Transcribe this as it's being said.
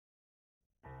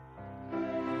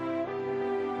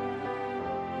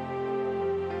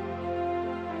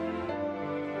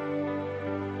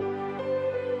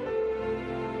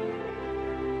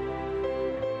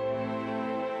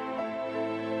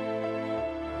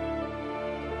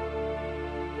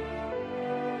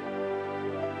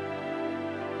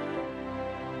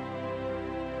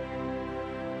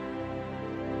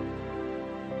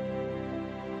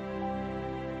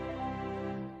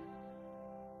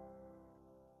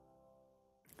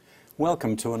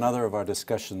Welcome to another of our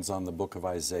discussions on the book of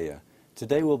Isaiah.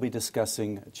 Today we'll be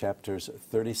discussing chapters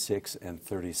 36 and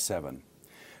 37.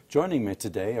 Joining me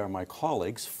today are my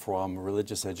colleagues from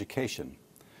Religious Education.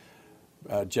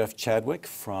 Jeff Chadwick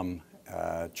from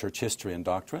Church History and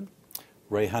Doctrine,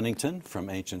 Ray Huntington from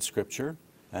Ancient Scripture,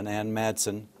 and Ann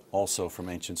Madsen, also from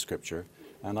Ancient Scripture,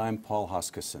 and I'm Paul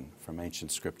Hoskisson from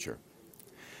Ancient Scripture.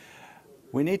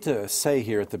 We need to say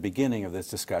here at the beginning of this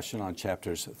discussion on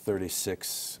chapters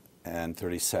 36 and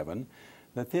 37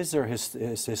 that these are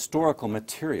historical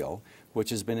material which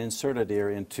has been inserted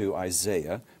here into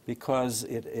Isaiah because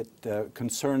it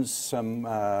concerns some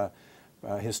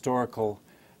historical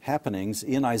happenings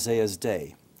in Isaiah's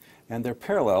day. And they're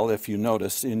parallel, if you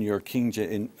notice, in your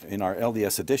in our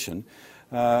LDS edition,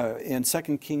 in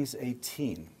 2 Kings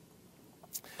 18.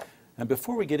 And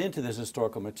before we get into this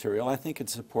historical material, I think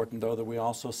it's important, though, that we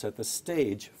also set the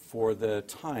stage for the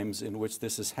times in which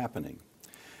this is happening.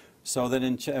 So that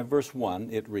in verse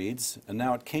 1 it reads, "And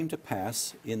now it came to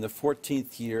pass in the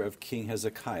 14th year of King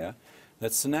Hezekiah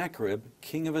that Sennacherib,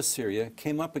 king of Assyria,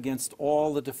 came up against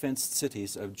all the defenced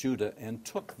cities of Judah and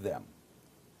took them."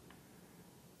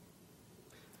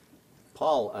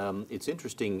 Paul, it's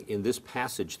interesting in this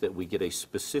passage that we get a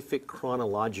specific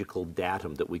chronological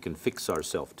datum that we can fix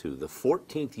ourselves to, the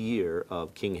 14th year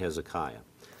of King Hezekiah.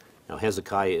 Now,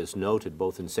 Hezekiah is noted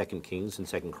both in 2 Kings and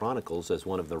 2 Chronicles as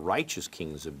one of the righteous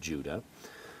kings of Judah.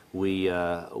 We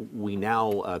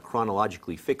now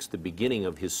chronologically fix the beginning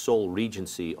of his sole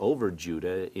regency over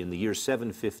Judah in the year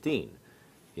 715.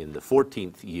 In the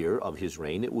 14th year of his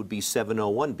reign, it would be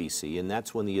 701 BC, and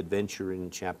that's when the adventure in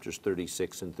chapters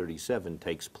 36 and 37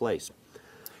 takes place.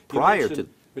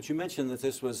 But you mentioned that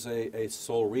this was a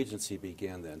sole regency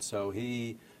began then, so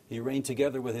he reigned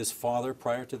together with his father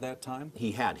prior to that time?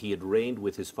 He had reigned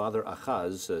with his father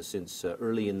Ahaz since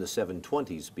early in the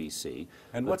 720s BC.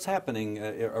 And what's happening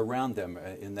around them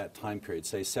in that time period,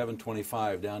 say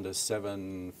 725 down to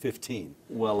 715?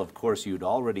 Well, of course, you'd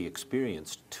already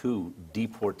experienced two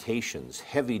deportations,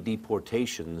 heavy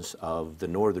deportations of the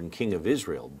northern king of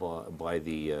Israel by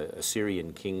the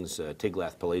Assyrian kings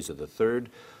Tiglath-Pileser III,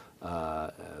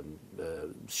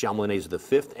 Shalmaneser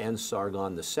V, and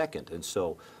Sargon II. And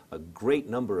so a great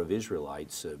number of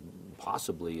Israelites,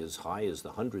 possibly as high as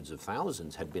the hundreds of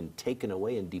thousands, had been taken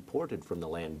away and deported from the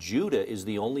land. Judah is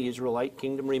the only Israelite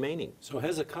kingdom remaining. So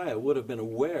Hezekiah would have been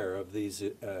aware of these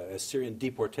Assyrian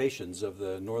deportations of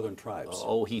the northern tribes.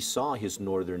 Oh, he saw his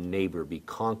northern neighbor be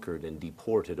conquered and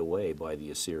deported away by the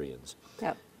Assyrians.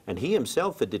 Yep. And he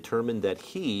himself had determined that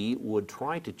he would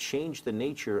try to change the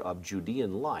nature of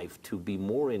Judean life to be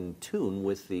more in tune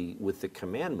with the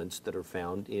commandments that are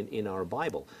found in our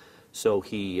Bible. So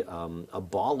he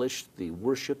abolished the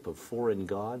worship of foreign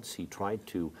gods. He tried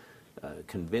to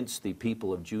convince the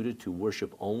people of Judah to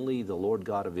worship only the Lord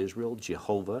God of Israel,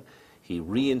 Jehovah. He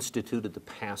reinstituted the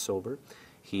Passover.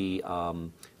 He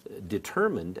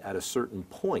determined at a certain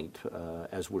point,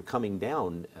 as we're coming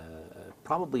down,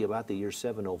 probably about the year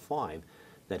 705,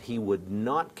 that he would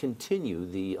not continue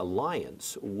the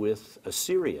alliance with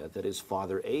Assyria that his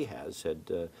father Ahaz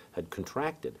had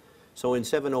contracted. So in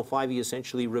 705 he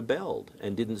essentially rebelled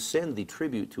and didn't send the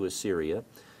tribute to Assyria.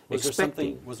 Was there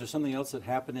something else that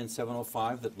happened in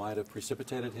 705 that might have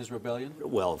precipitated his rebellion?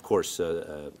 Well, of course,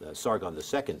 Sargon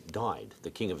II died.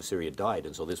 The king of Assyria died,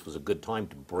 and so this was a good time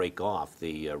to break off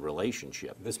the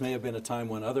relationship. This may have been a time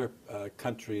when other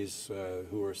countries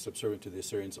who were subservient to the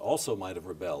Assyrians also might have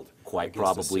rebelled. Quite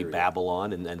probably Assyria.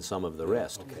 Babylon and some of the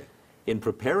rest. Okay. In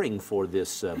preparing for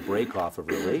this break-off of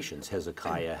relations,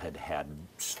 Hezekiah had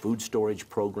food storage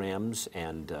programs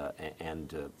and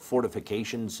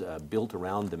fortifications built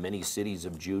around the many cities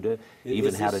of Judah. He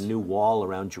even had a new wall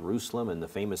around Jerusalem and the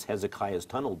famous Hezekiah's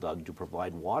tunnel dug to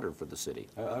provide water for the city.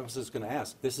 I was just going to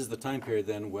ask, this is the time period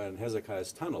then when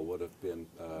Hezekiah's tunnel would have been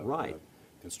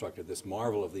constructed, this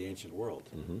marvel of the ancient world.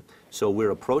 Mm-hmm. So we're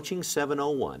approaching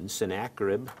 701.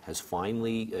 Sennacherib has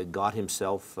finally got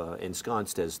himself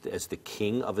ensconced as the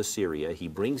king of Assyria. He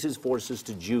brings his forces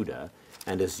to Judah,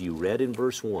 and as you read in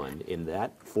verse 1, in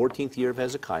that 14th year of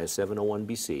Hezekiah, 701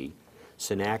 BC,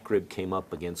 Sennacherib came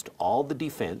up against all the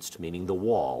defensed, meaning the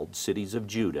walled, cities of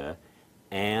Judah,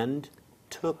 and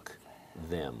took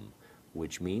them,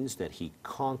 which means that he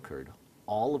conquered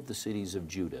all of the cities of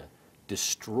Judah,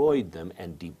 destroyed them,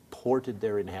 and deported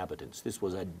their inhabitants. This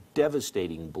was a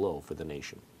devastating blow for the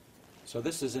nation. So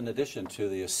this is in addition to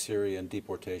the Assyrian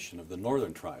deportation of the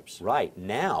northern tribes. Right.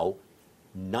 Now,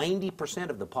 90%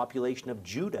 of the population of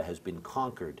Judah has been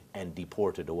conquered and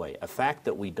deported away, a fact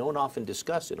that we don't often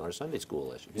discuss in our Sunday school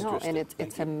lessons. No, and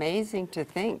it's amazing to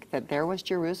think that there was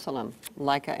Jerusalem,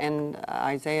 and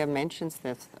Isaiah mentions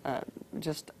this,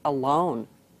 just alone,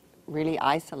 really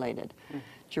isolated.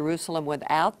 Jerusalem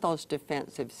without those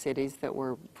defensive cities that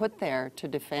were put there to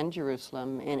defend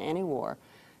Jerusalem in any war,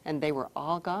 and they were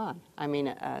all gone. I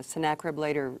mean, Sennacherib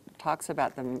later talks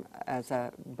about them as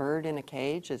a bird in a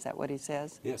cage. Is that what he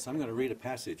says? Yes, I'm going to read a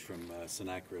passage from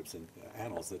Sennacherib's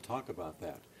annals that talk about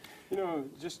that. You know,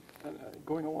 just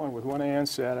going along with what Ann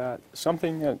said,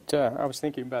 something that I was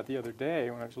thinking about the other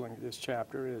day when I was looking at this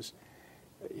chapter is,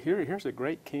 here's a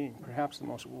great king, perhaps the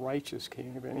most righteous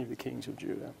king of any of the kings of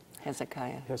Judah.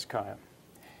 Hezekiah. Hezekiah.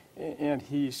 And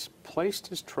he's placed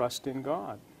his trust in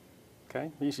God. Okay,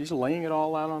 he's laying it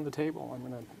all out on the table.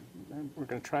 We're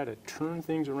going to try to turn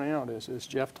things around, as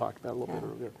Jeff talked about a little bit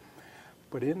earlier.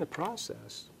 But in the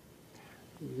process,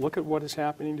 look at what is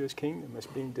happening to his kingdom. It's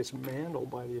being dismantled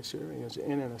by the Assyrians,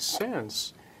 and in a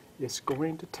sense, it's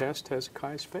going to test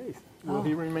Hezekiah's faith. Will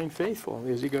he remain faithful?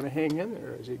 Is he going to hang in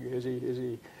there? Is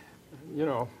he? You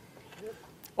know,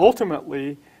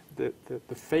 ultimately, the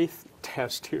faith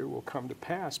test here will come to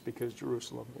pass because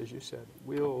Jerusalem, as you said,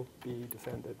 will be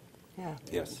defended. Yeah.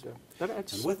 Yes. And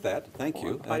with that, thank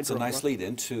you. That's a nice lead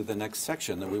into the next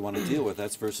section that we want to deal with.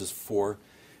 That's verses 4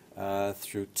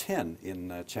 through 10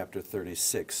 in chapter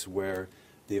 36, where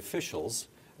the officials,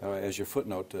 as your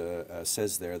footnote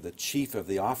says there, the chief of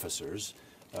the officers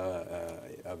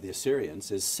of the Assyrians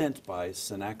is sent by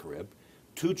Sennacherib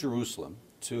to Jerusalem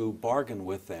to bargain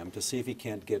with them to see if he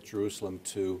can't get Jerusalem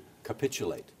to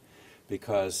capitulate,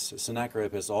 because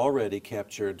Sennacherib has already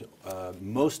captured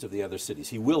most of the other cities.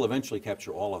 He will eventually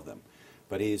capture all of them,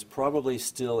 but he's probably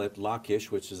still at Lachish,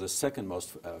 which is the second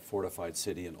most fortified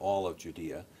city in all of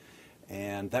Judea,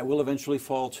 and that will eventually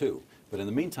fall too. But in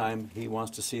the meantime, he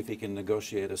wants to see if he can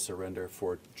negotiate a surrender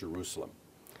for Jerusalem.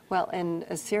 Well, in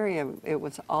Assyria, it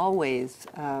was always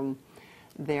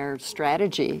their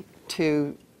strategy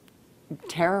to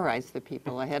terrorize the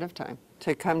people ahead of time,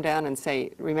 to come down and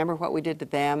say, remember what we did to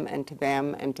them and to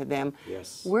them and to them?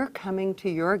 Yes. We're coming to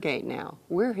your gate now.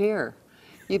 We're here.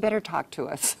 You better talk to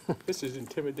us. This is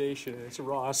intimidation in its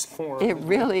rawest form. It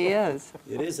really is.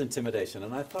 It is intimidation,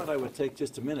 and I thought I would take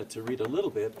just a minute to read a little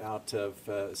bit out of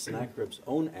Sennacherib's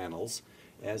own annals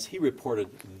as he reported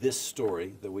this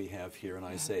story that we have here in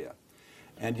Isaiah.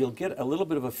 And you'll get a little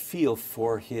bit of a feel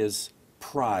for his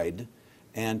pride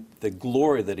and the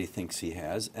glory that he thinks he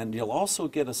has, and you'll also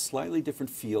get a slightly different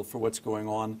feel for what's going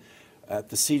on at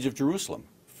the siege of Jerusalem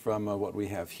from what we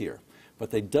have here.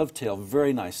 But they dovetail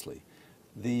very nicely.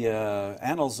 The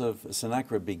annals of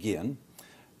Sennacherib begin,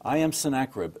 I am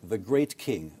Sennacherib, the great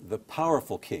king, the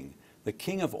powerful king, the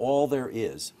king of all there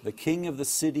is, the king of the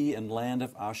city and land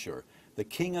of Ashur, the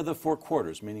king of the four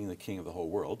quarters, meaning the king of the whole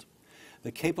world,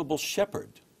 the capable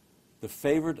shepherd, the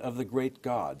favored of the great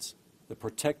gods, the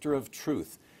protector of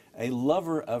truth, a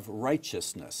lover of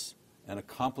righteousness, an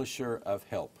accomplisher of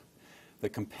help, the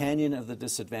companion of the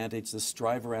disadvantaged, the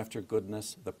striver after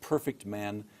goodness, the perfect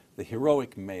man, the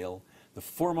heroic male, the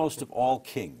foremost of all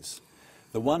kings,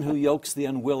 the one who yokes the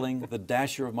unwilling, the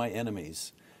dasher of my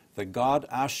enemies, the god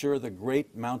Ashur, the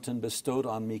great mountain, bestowed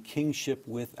on me kingship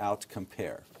without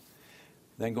compare.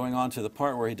 Then going on to the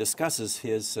part where he discusses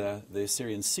the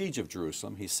Assyrian siege of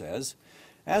Jerusalem, he says,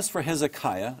 as for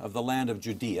Hezekiah of the land of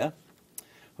Judea,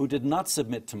 who did not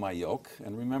submit to my yoke,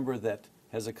 and remember that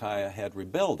Hezekiah had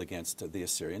rebelled against the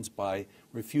Assyrians by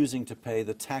refusing to pay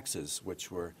the taxes which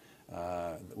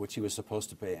he was supposed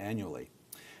to pay annually.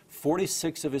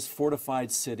 46 of his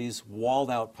fortified cities, walled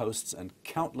outposts, and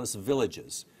countless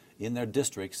villages in their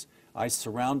districts I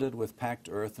surrounded with packed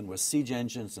earth, and with siege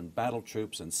engines and battle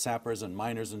troops and sappers and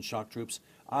miners and shock troops,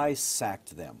 I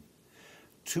sacked them.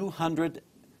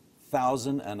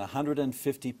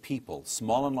 200,150 people,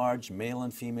 small and large, male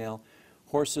and female,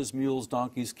 horses, mules,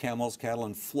 donkeys, camels, cattle,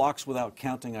 and flocks without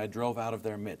counting I drove out of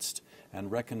their midst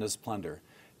and reckoned as plunder.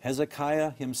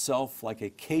 Hezekiah himself, like a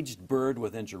caged bird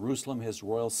within Jerusalem, his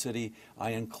royal city, I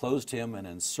enclosed him and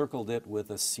encircled it with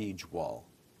a siege wall.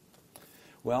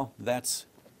 Well, that's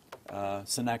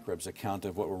Sennacherib's account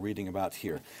of what we're reading about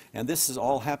here. And this is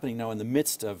all happening now in the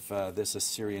midst of this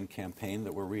Assyrian campaign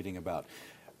that we're reading about.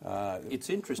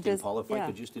 It's interesting, Paul, if I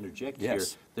could just interject here,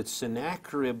 that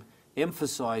Sennacherib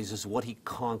emphasizes what he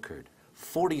conquered.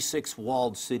 46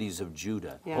 walled cities of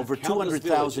Judah, over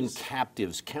 200,000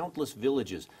 captives, countless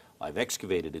villages. I've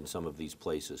excavated in some of these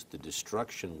places. The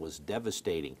destruction was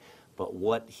devastating. But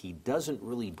what he doesn't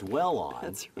really dwell on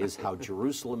That's is how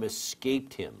Jerusalem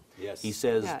escaped him. Yes. He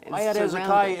says, Yeah, it's I had Hezekiah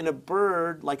surrounded. in a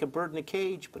bird, like a bird in a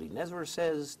cage, but he never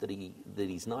says that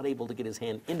he's not able to get his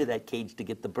hand into that cage to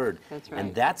get the bird. That's right.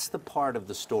 And that's the part of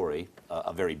the story,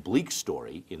 a very bleak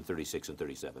story in 36 and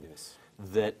 37, Yes.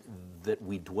 that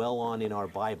we dwell on in our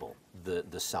Bible,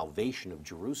 the salvation of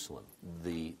Jerusalem,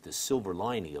 the silver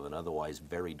lining of an otherwise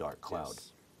very dark cloud.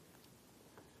 Yes.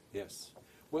 Yes.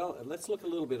 Well, let's look a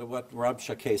little bit at what Rob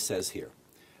Chaquet says here.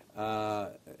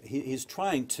 He's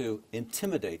trying to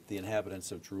intimidate the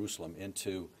inhabitants of Jerusalem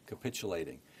into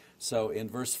capitulating. So in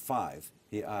verse 5,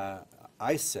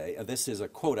 I say, this is a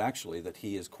quote actually that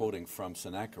he is quoting from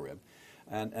Sennacherib,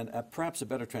 and perhaps a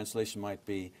better translation might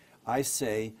be, I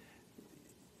say,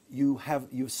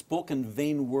 you've spoken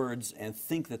vain words and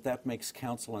think that makes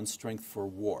counsel and strength for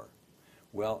war.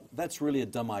 Well, that's really a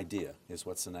dumb idea, is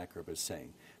what Sennacherib is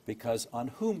saying. Because on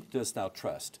whom dost thou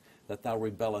trust, that thou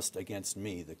rebellest against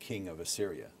me, the king of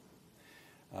Assyria?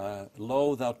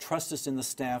 Lo, thou trustest in the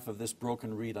staff of this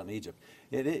broken reed on Egypt.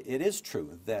 It is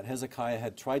true that Hezekiah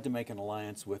had tried to make an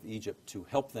alliance with Egypt to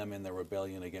help them in their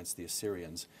rebellion against the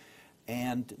Assyrians.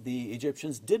 And the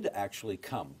Egyptians did actually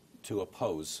come to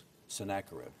oppose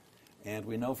Sennacherib. And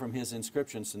we know from his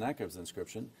inscription, Sennacherib's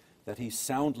inscription, that he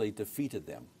soundly defeated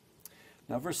them.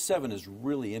 Now, verse 7 is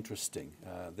really interesting.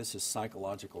 This is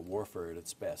psychological warfare at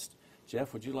its best.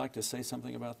 Jeff, would you like to say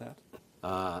something about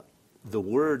that? The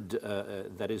word,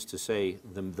 that is to say,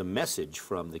 the message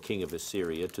from the king of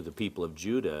Assyria to the people of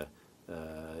Judah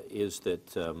is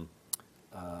that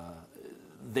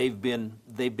they've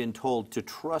been told to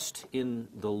trust in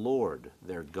the Lord,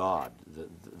 their God, the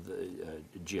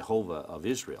Jehovah of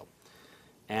Israel.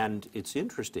 And it's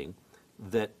interesting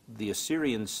that the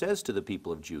Assyrian says to the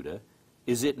people of Judah,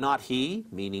 is it not he,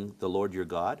 meaning the Lord your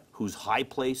God, whose high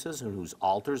places and whose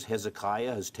altars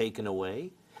Hezekiah has taken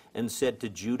away, and said to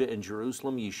Judah and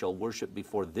Jerusalem, ye shall worship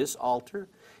before this altar?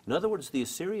 In other words, the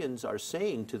Assyrians are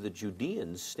saying to the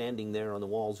Judeans standing there on the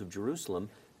walls of Jerusalem,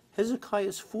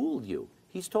 Hezekiah's fooled you.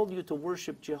 He's told you to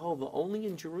worship Jehovah only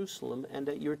in Jerusalem and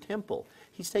at your temple.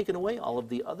 He's taken away all of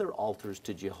the other altars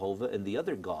to Jehovah and the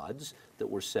other gods that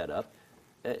were set up.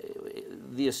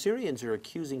 The Assyrians are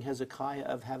accusing Hezekiah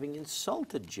of having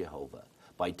insulted Jehovah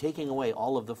by taking away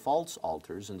all of the false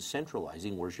altars and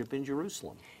centralizing worship in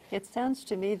Jerusalem. It sounds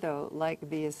to me, though, like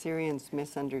the Assyrians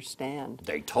misunderstand.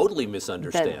 They totally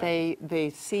misunderstand. That they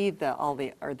see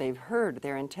or they've heard,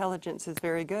 their intelligence is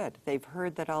very good. They've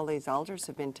heard that all these altars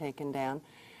have been taken down.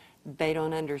 They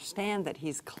don't understand that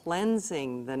he's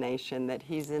cleansing the nation, that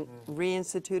he's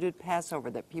reinstituted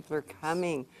Passover, that people are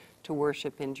coming to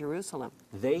worship in Jerusalem.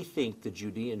 They think the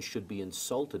Judeans should be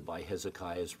insulted by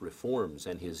Hezekiah's reforms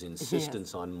and his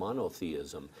insistence on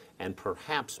monotheism, and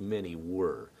perhaps many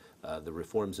were. The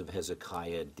reforms of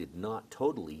Hezekiah did not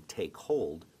totally take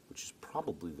hold, which is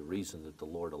probably the reason that the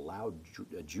Lord allowed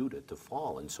Judah to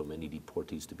fall and so many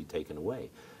deportees to be taken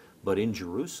away. But in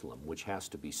Jerusalem, which has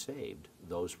to be saved,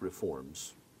 those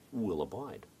reforms will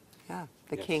abide. Yeah,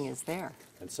 the Yes. king is there.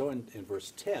 And so in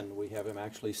verse 10, we have him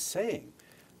actually saying,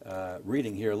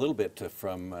 reading here a little bit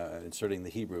from inserting the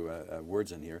Hebrew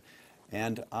words in here,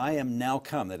 and I am now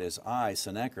come, that is, I,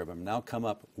 Sennacherib, am I come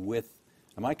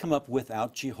up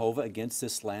without Jehovah against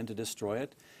this land to destroy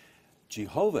it?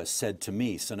 Jehovah said to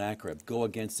me, Sennacherib, go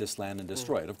against this land and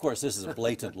destroy it. Of course, this is a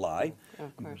blatant lie,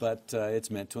 but it's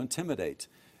meant to intimidate.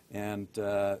 And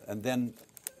then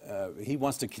he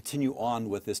wants to continue on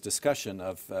with this discussion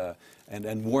of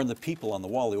and warn the people on the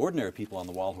wall, the ordinary people on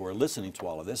the wall who are listening to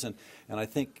all of this. And I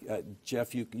think,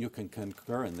 Jeff, you can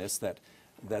concur in this, that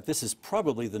this is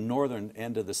probably the northern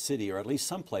end of the city, or at least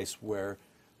someplace where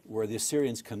the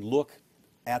Assyrians can look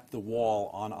at the wall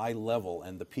on eye level,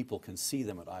 and the people can see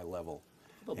them at eye level.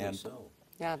 Probably so.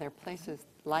 Yeah, there are places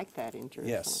like that in Jerusalem.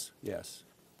 Yes, yes.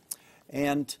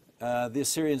 And the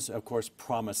Assyrians, of course,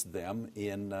 promised them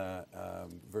in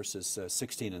verses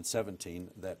 16 and 17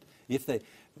 that if they,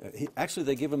 actually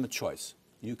they give them a choice.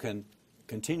 You can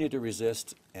continue to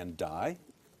resist and die,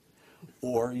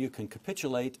 or you can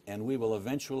capitulate and we will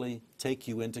eventually take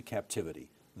you into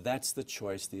captivity. That's the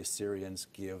choice the Assyrians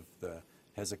give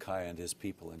Hezekiah and his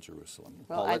people in Jerusalem.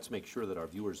 Well, Well, let's make sure that our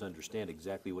viewers understand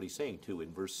exactly what he's saying, too.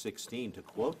 In verse 16, to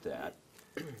quote that,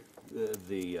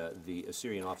 the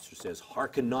Assyrian officer says,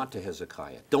 hearken not to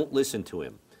Hezekiah. Don't listen to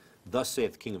him. Thus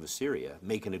saith the king of Assyria,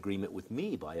 make an agreement with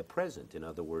me by a present. In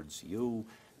other words, you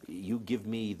you give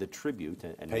me the tribute,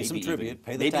 and Pay some maybe tribute, even,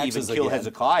 pay the maybe even taxes kill again.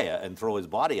 Hezekiah and throw his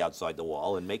body outside the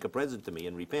wall and make a present to me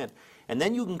and repent. And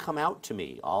then you can come out to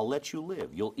me. I'll let you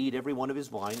live. You'll eat every one of his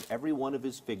vine, every one of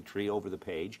his fig tree over the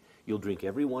page. You'll drink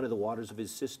every one of the waters of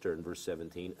his cistern, verse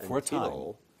 17, For a time.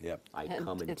 until Yep. I And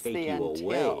come and it's take the you until.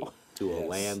 away to a Yes.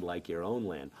 land like your own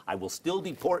land. I will still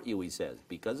deport you, he says.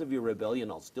 Because of your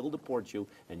rebellion, I'll still deport you,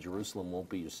 and Jerusalem won't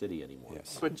be your city anymore.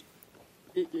 Yes. But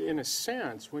in a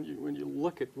sense, when you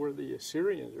look at where the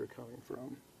Assyrians are coming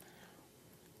from,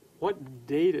 what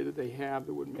data do they have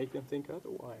that would make them think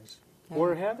otherwise?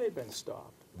 Or have they been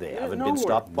stopped? They Yeah, haven't nowhere. been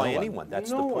stopped by No one. anyone.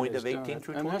 That's No the one point has of done 18 it.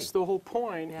 through And 20. that's the whole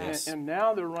point. Yes. And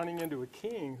now they're running into a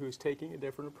king who's taking a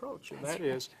different approach. And that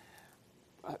is,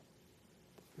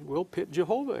 we'll pit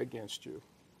Jehovah against you.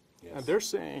 Yes. And they're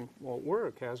saying, won't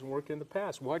work, hasn't worked in the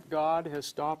past. What God has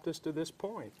stopped us to this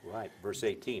point? Right. Verse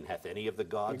 18, hath any of the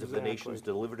gods of the Exactly. nations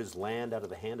delivered his land out of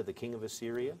the hand of the king of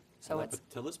Assyria? So Well, it's, up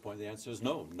until this point, the answer is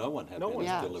no. No one had No been one.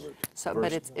 yeah. delivered. So, Verse-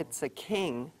 but it's a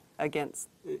king against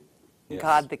Yes.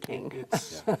 God the king.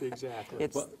 It's exactly.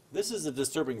 It's Well, this is a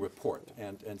disturbing report,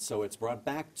 and so it's brought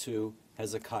back to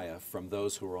Hezekiah from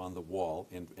those who are on the wall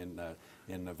in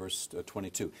verse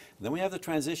 22. And then we have the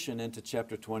transition into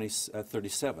chapter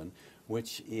 37,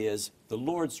 which is the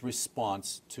Lord's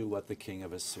response to what the king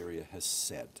of Assyria has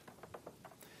said.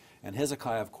 And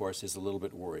Hezekiah, of course, is a little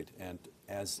bit worried, and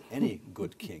as any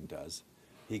good king does,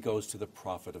 he goes to the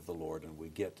prophet of the Lord, and we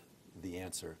get the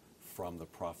answer from the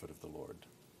prophet of the Lord.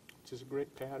 Which is a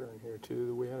great pattern here, too,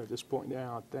 that we ought to just point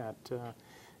out that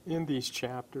in these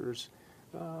chapters,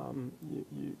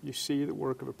 you see the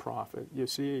work of a prophet. You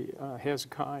see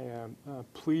Hezekiah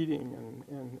pleading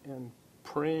and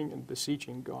praying and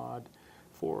beseeching God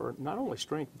for not only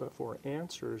strength, but for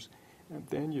answers. And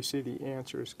then you see the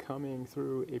answers coming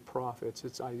through a prophet.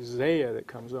 It's Isaiah that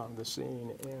comes on the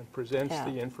scene and presents Yeah.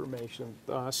 the information,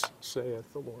 thus saith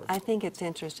the Lord. I think it's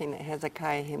interesting that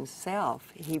Hezekiah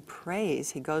himself, he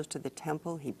prays, he goes to the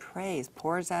temple, he prays,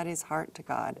 pours out his heart to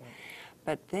God.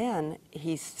 But then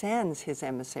he sends his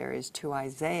emissaries to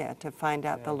Isaiah to find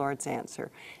out the Yeah. Lord's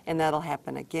answer. And that'll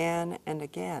happen again and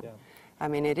again. Yeah. I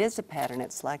mean, it is a pattern.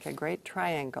 It's like a great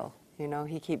triangle. You know,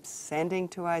 he keeps sending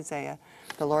to Isaiah.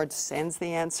 The Lord sends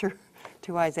the answer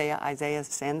to Isaiah. Isaiah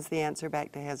sends the answer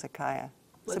back to Hezekiah.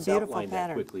 It's Let's a beautiful outline that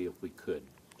pattern. quickly if we could.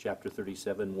 Chapter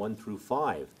 37, 1 through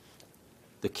 5.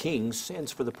 The king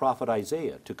sends for the prophet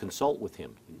Isaiah to consult with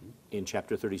him. In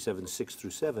chapter 37, 6 through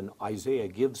 7, Isaiah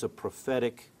gives a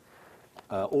prophetic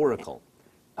oracle.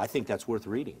 I think that's worth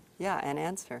reading. Yeah, an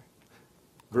answer.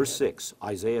 Verse 6,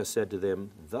 Isaiah said to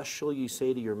them, Thus shall ye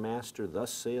say to your master,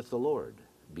 Thus saith the Lord,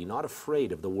 Be not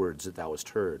afraid of the words that thou hast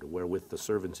heard, wherewith the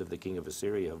servants of the king of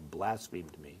Assyria have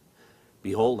blasphemed me.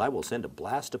 Behold, I will send a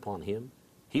blast upon him.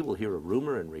 He will hear a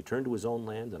rumor and return to his own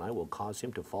land, and I will cause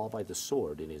him to fall by the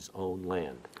sword in his own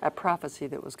land. A prophecy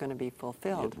that was going to be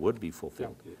fulfilled. It would be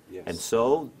fulfilled. Yes. And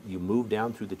so you move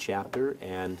down through the chapter,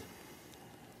 and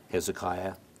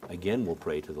Hezekiah again will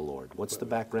pray to the Lord. What's the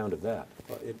background of that?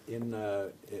 Well, in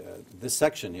this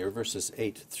section here, verses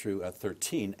 8 through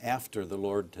 13, after the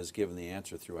Lord has given the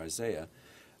answer through Isaiah,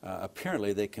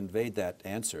 apparently they conveyed that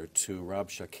answer to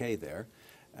Rabshakeh there,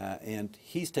 and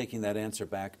he's taking that answer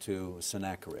back to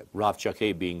Sennacherib,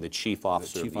 Rabshakeh being the chief the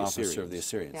officer, chief officer of the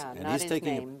Assyrians. Yeah, and not he's his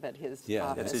taking name, but his Yeah,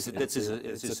 office. That's his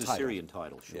It's a title. Assyrian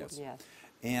title, sure. Yes. Yes.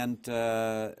 And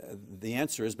the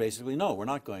answer is basically, no, we're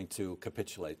not going to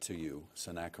capitulate to you,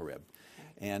 Sennacherib.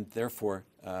 And therefore,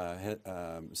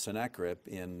 Sennacherib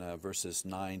in verses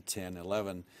 9, 10,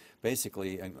 11,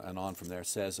 basically, and on from there,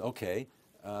 says, okay,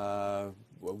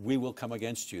 we will come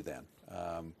against you then,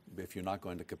 if you're not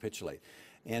going to capitulate.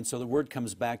 And so the word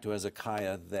comes back to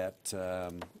Hezekiah that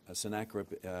Sennacherib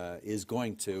is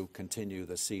going to continue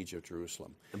the siege of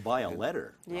Jerusalem. And by a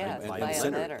letter. Yes, And by it's a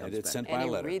sent- letter. and it's sent And by a he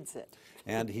letter. reads it.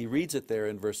 And he reads it there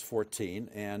in verse 14,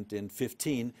 and in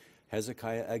 15,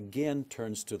 Hezekiah again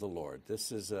turns to the Lord.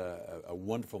 This is a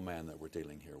wonderful man that we're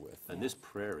dealing here with. And this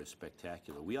prayer is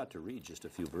spectacular. We ought to read just a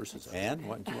few verses of it. And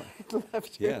what do you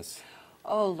want? Yes.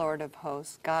 O Lord of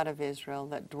hosts, God of Israel,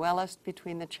 that dwellest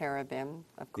between the cherubim,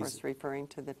 of course referring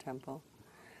to the temple,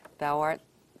 thou art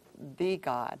the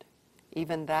God,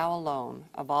 even thou alone,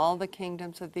 of all the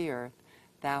kingdoms of the earth,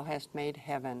 thou hast made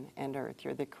heaven and earth.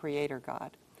 You're the creator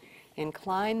God.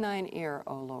 Incline thine ear,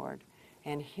 O Lord,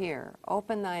 and hear.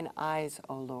 Open thine eyes,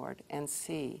 O Lord, and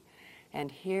see,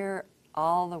 and hear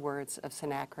all the words of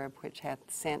Sennacherib, which hath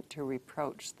sent to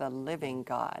reproach the living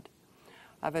God.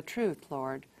 Of a truth,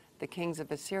 Lord, the kings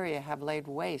of Assyria have laid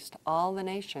waste all the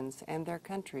nations and their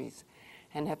countries,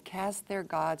 and have cast their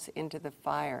gods into the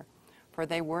fire, for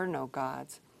they were no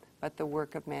gods, but the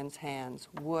work of men's hands,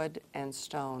 wood and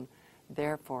stone.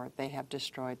 Therefore they have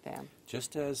destroyed them.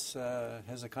 Just as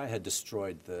Hezekiah had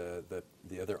destroyed the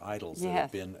other idols that Yes,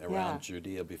 had been around yeah.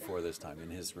 Judea before this time in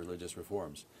his religious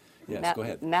reforms. Yes, Now, go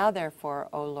ahead. now therefore,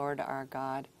 O Lord our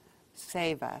God,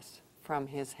 save us from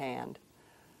his hand,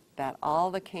 that all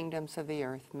the kingdoms of the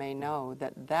earth may know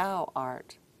that thou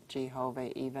art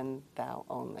Jehovah, even thou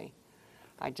only.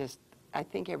 I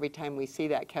think every time we see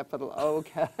that capital O,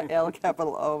 L,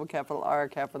 capital O, capital R,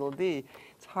 capital D,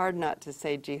 it's hard not to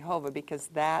say Jehovah, because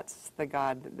that's the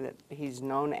God that he's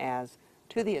known as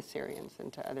to the Assyrians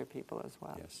and to other people as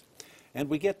well. Yes. And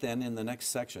we get then in the next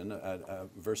section,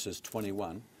 verses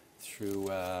 21 through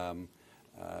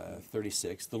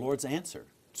 36, the Lord's answer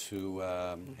to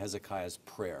Hezekiah's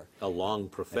prayer. A long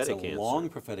prophetic It's a answer. long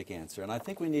prophetic answer. And I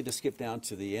think we need to skip down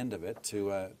to the end of it,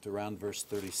 to around verse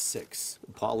 36.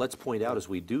 Paul, let's point out as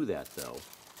we do that, though,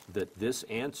 that this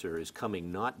answer is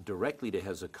coming not directly to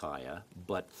Hezekiah,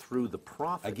 but through the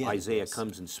prophet. Again, Isaiah yes.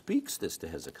 comes and speaks this to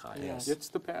Hezekiah. Yes. It's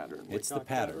the pattern. We It's the talked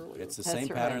about pattern. earlier. It's the That's same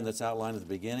right. pattern that's outlined at the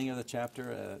beginning of the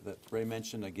chapter that Ray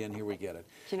mentioned. Again, here we get it.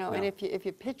 You know, Now- and if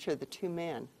you picture the two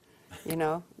men, you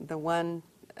know, the one,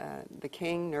 the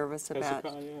king, nervous about,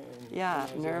 Hezekiah and yeah,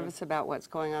 Isaiah. nervous about what's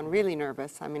going on, really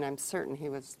nervous. I mean, I'm certain he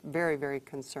was very, very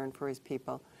concerned for his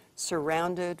people,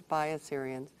 surrounded by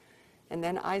Assyrians. And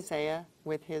then Isaiah,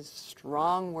 with his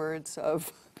strong words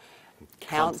of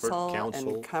counsel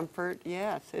counsel. and comfort.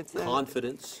 Yes, it's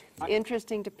Confidence.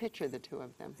 interesting to picture the two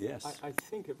of them. Yes. I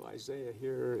think of Isaiah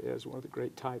here as one of the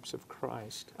great types of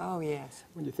Christ. Oh, yes.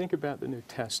 When you think about the New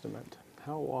Testament,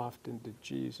 how often did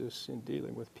Jesus, in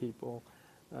dealing with people,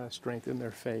 strengthen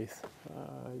their faith?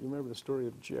 You remember the story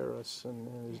of Jairus and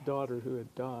his daughter who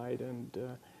had died,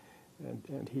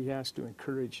 and he has to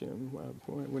encourage him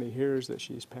when he hears that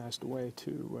she's passed away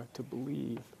to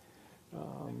believe.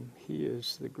 He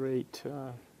is the great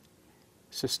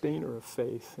sustainer of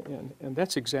faith, and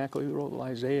that's exactly the role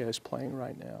Isaiah is playing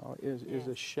right now, is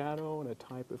a shadow and a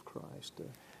type of Christ,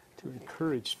 to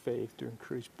encourage faith, to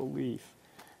encourage belief.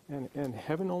 And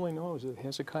heaven only knows that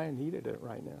Hezekiah needed it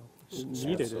right now. He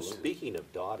needed it. Speaking of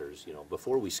daughters, you know,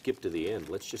 before we skip to the end,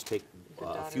 let's just take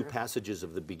a few daughter. passages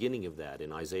of the beginning of that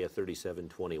in Isaiah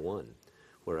 37:21,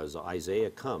 whereas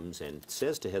Isaiah comes and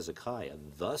says to Hezekiah,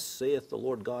 "Thus saith the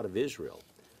Lord God of Israel,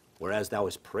 whereas thou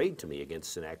hast prayed to me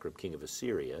against Sennacherib king of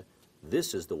Assyria,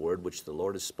 this is the word which the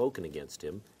Lord has spoken against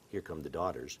him." Here come the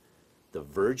daughters. "The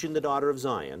virgin, the daughter of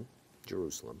Zion,"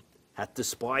 Jerusalem, "hath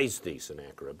despised thee,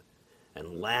 Sennacherib,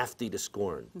 and laughed thee to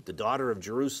scorn. The daughter of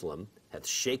Jerusalem hath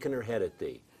shaken her head at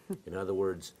thee." In other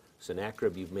words,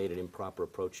 Sennacherib, you've made an improper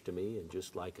approach to me, and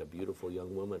just like a beautiful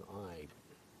young woman, I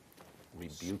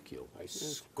rebuke you. I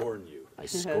scorn you. I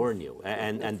scorn you.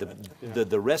 And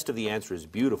the rest of the answer is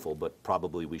beautiful, but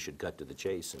probably we should cut to the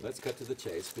chase. And Let's cut to the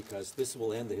chase, because this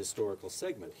will end the historical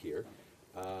segment here.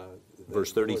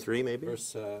 Verse 33 maybe? Well,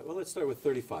 let's start with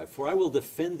 35. "For I will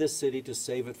defend this city to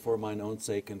save it for mine own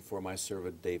sake and for my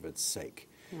servant David's sake."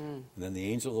 And then the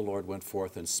angel of the Lord went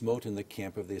forth and smote in the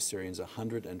camp of the Assyrians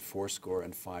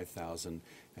 185,000.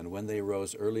 And when they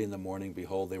rose early in the morning,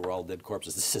 behold, they were all dead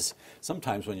corpses. This is,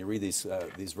 sometimes when you read these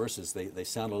verses, they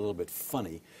sound a little bit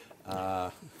funny.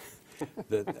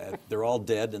 They're all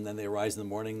dead, and then they rise in the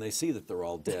morning and they see that they're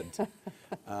all dead.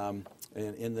 And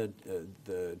in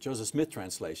the Joseph Smith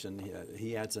translation,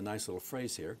 he adds a nice little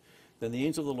phrase here. "Then the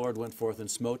angel of the Lord went forth and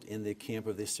smote in the camp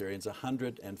of the Assyrians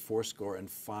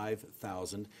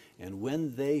 185,000. And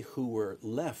when they who were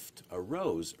left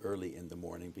arose early in the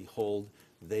morning, behold,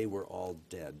 they were all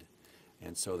dead.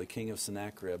 And so the king of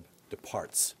Sennacherib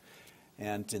departs.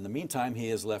 And in the meantime, he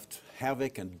has left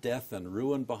havoc and death and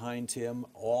ruin behind him.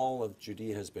 All of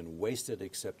Judea has been wasted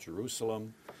except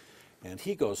Jerusalem. And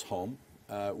he goes home.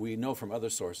 We know from other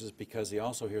sources, because he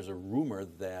also hears a rumor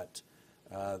that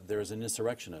there's an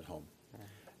insurrection at home.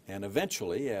 And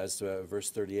eventually, as verse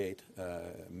 38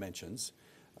 mentions,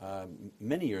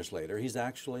 many years later, he's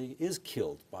actually is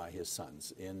killed by his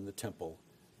sons in the temple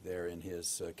there in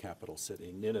his capital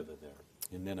city. Nineveh there.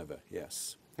 In Nineveh,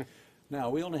 yes. Now,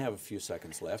 we only have a few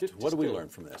seconds left. Just- What do we just a- learn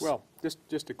from this? Well,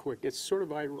 just a quick, it's sort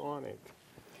of ironic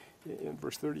in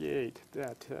verse 38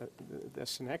 that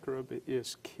Sennacherib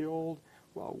is killed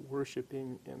while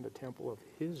worshiping in the temple of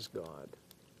his God.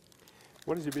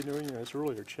 What has he been doing in this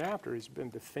earlier chapter? He's been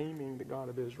defaming the God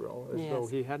of Israel as though Yes.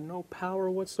 he had no power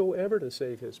whatsoever to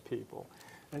save his people.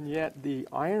 And yet the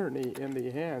irony in the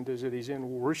end is that he's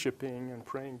in worshiping and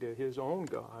praying to his own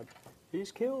God.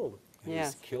 He's killed. And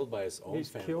Yes. he's killed by his own He's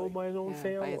family. killed by his own Yeah,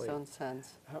 family. by his own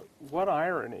sons. What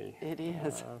irony. It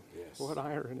is. Yes. What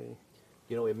irony.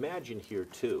 You know, imagine here,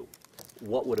 too,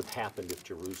 what would have happened if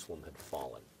Jerusalem had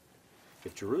fallen.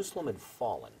 If Jerusalem had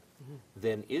fallen,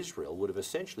 then Israel would have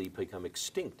essentially become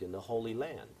extinct in the Holy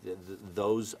Land.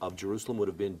 Those of Jerusalem would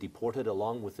have been deported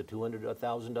along with the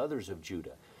 200,000 others of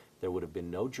Judah. There would have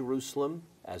been no Jerusalem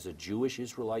as a Jewish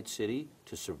Israelite city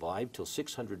to survive till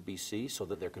 600 BC so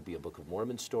that there could be a Book of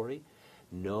Mormon story.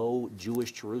 No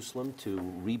Jewish Jerusalem to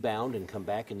rebound and come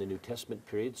back in the New Testament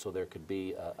period so there could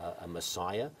be a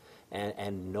Messiah,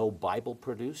 and no Bible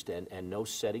produced, and no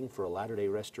setting for a latter-day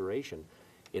restoration.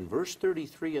 In verse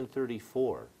 33 and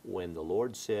 34, when the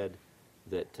Lord said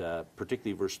that,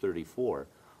 particularly verse 34,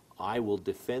 I will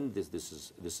defend this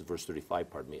is verse 35,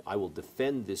 pardon me, I will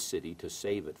defend this city to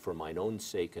save it for mine own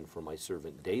sake and for my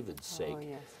servant David's sake. Oh,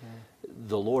 yes.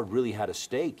 The Lord really had a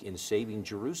stake in saving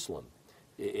Jerusalem.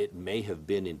 It may have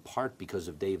been in part because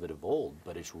of David of old,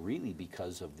 but it's really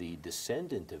because of the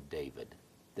descendant of David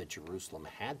that Jerusalem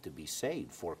had to be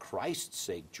saved. For Christ's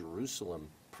sake, Jerusalem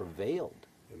prevailed.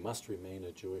 It must remain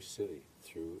a Jewish city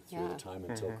through Yeah. the time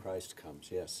until Christ comes,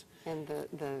 yes. And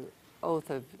the oath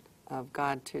of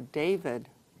God to David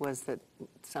was that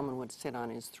someone would sit on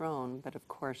his throne, but of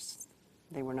course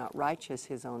they were not righteous,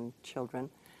 his own children,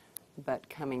 but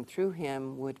coming through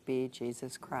him would be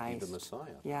Jesus Christ. The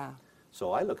Messiah. Yeah.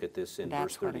 So I look at this in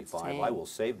That's verse what it's 35, saying. I will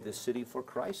save this city for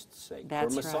Christ's sake,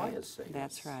 That's for Messiah's right. sake.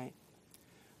 That's right.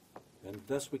 And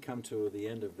thus we come to the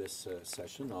end of this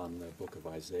session on the book of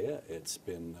Isaiah. It's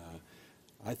been,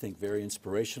 I think, very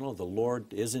inspirational. The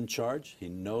Lord is in charge. He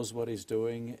knows what he's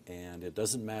doing, and it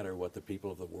doesn't matter what the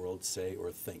people of the world say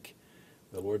or think.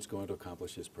 The Lord's going to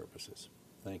accomplish his purposes.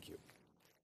 Thank you.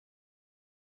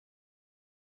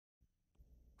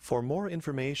 For more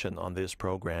information on this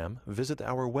program, visit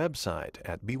our website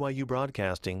at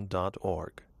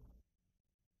byubroadcasting.org.